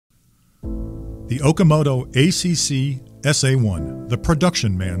The Okamoto ACC SA1, the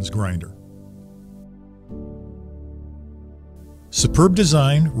production man's grinder. Superb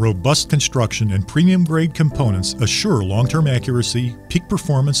design, robust construction, and premium-grade components assure long-term accuracy, peak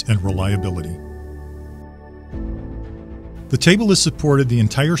performance, and reliability. The table has supported the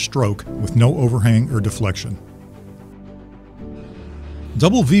entire stroke with no overhang or deflection.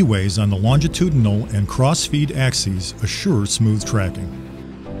 Double V-ways on the longitudinal and cross-feed axes assure smooth tracking.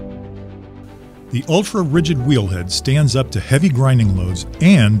 The ultra-rigid wheelhead stands up to heavy grinding loads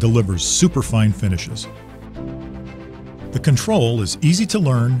and delivers superfine finishes. The control is easy to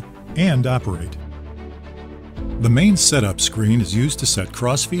learn and operate. The main setup screen is used to set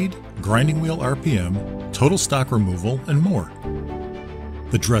crossfeed, grinding wheel RPM, total stock removal, and more.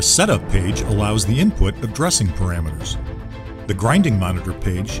 The dress setup page allows the input of dressing parameters. The grinding monitor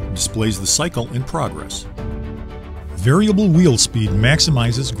page displays the cycle in progress. Variable wheel speed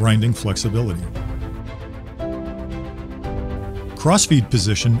maximizes grinding flexibility. Crossfeed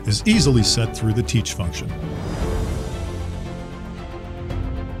position is easily set through the teach function.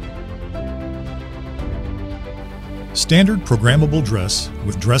 Standard programmable dress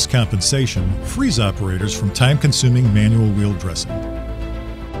with dress compensation frees operators from time-consuming manual wheel dressing.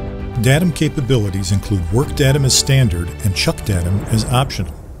 Datum capabilities include work datum as standard and chuck datum as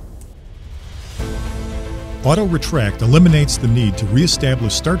optional. Auto retract eliminates the need to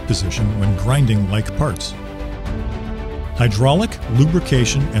re-establish start position when grinding like parts. Hydraulic,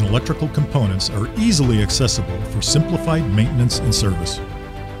 lubrication, and electrical components are easily accessible for simplified maintenance and service.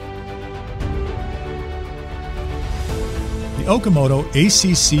 The Okamoto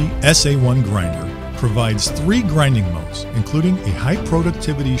ACC SA1 grinder provides 3 grinding modes, including a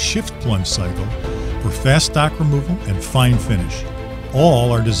high-productivity shift plunge cycle for fast stock removal and fine finish.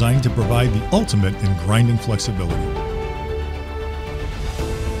 All are designed to provide the ultimate in grinding flexibility.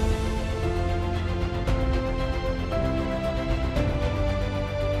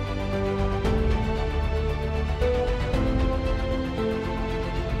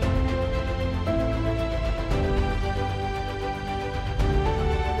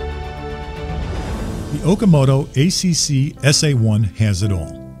 The Okamoto ACC SA1 has it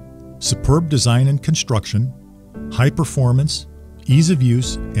all. Superb design and construction, high performance, ease of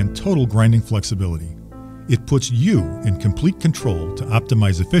use, and total grinding flexibility. It puts you in complete control to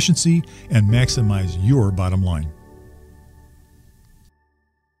optimize efficiency and maximize your bottom line.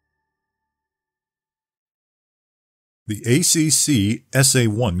 The ACC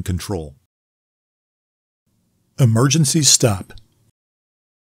SA1 control. Emergency stop.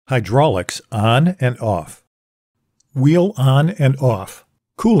 Hydraulics on and off. Wheel on and off.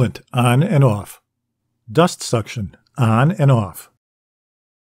 Coolant on and off. Dust suction on and off.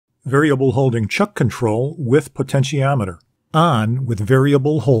 Variable holding chuck control with potentiometer. On with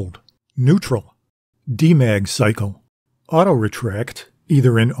variable hold. Neutral. Demag cycle. Auto retract,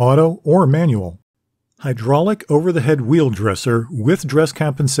 either in auto or manual. Hydraulic over-the-head wheel dresser with dress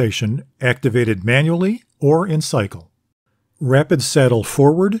compensation activated manually or in cycle. Rapid saddle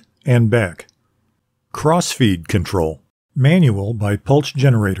forward and back. Crossfeed control. Manual by pulse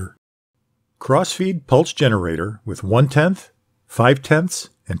generator. Crossfeed pulse generator with 1/10, 5/10,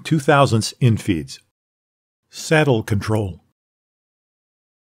 and 2/1000 infeeds. Saddle control.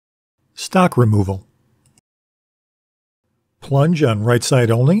 Stock removal. Plunge on right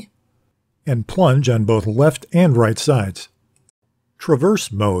side only, and plunge on both left and right sides.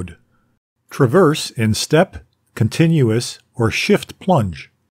 Traverse mode. Traverse in step, continuous, or shift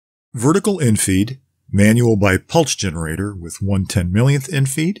plunge. Vertical infeed, manual by pulse generator with 1/10 millionth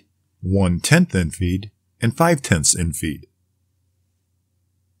infeed, 1/10 infeed, and 5/10 infeed.